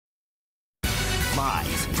Live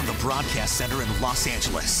from the Broadcast Center in Los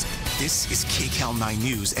Angeles, this is KCAL 9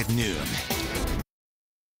 News at noon.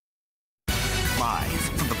 Live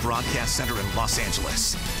from the Broadcast Center in Los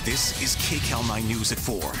Angeles, this is KCAL 9 News at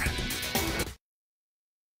 4.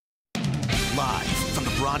 Live from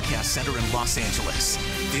the Broadcast Center in Los Angeles,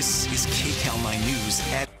 this is KCAL 9 News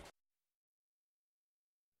at...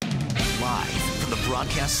 Live from the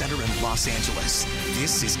Broadcast Center in Los Angeles,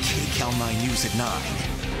 this is KCAL 9 News at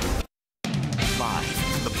 9. Live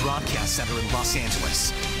from the Broadcast Center in Los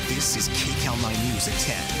Angeles, this is KCAL 9 News at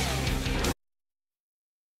 10.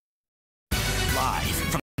 Live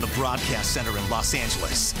from the Broadcast Center in Los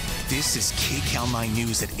Angeles, this is KCAL 9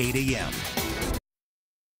 News at 8 a.m.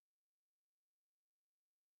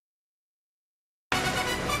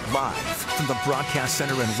 Live from the Broadcast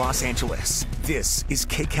Center in Los Angeles, this is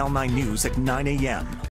KCAL 9 News at 9 a.m.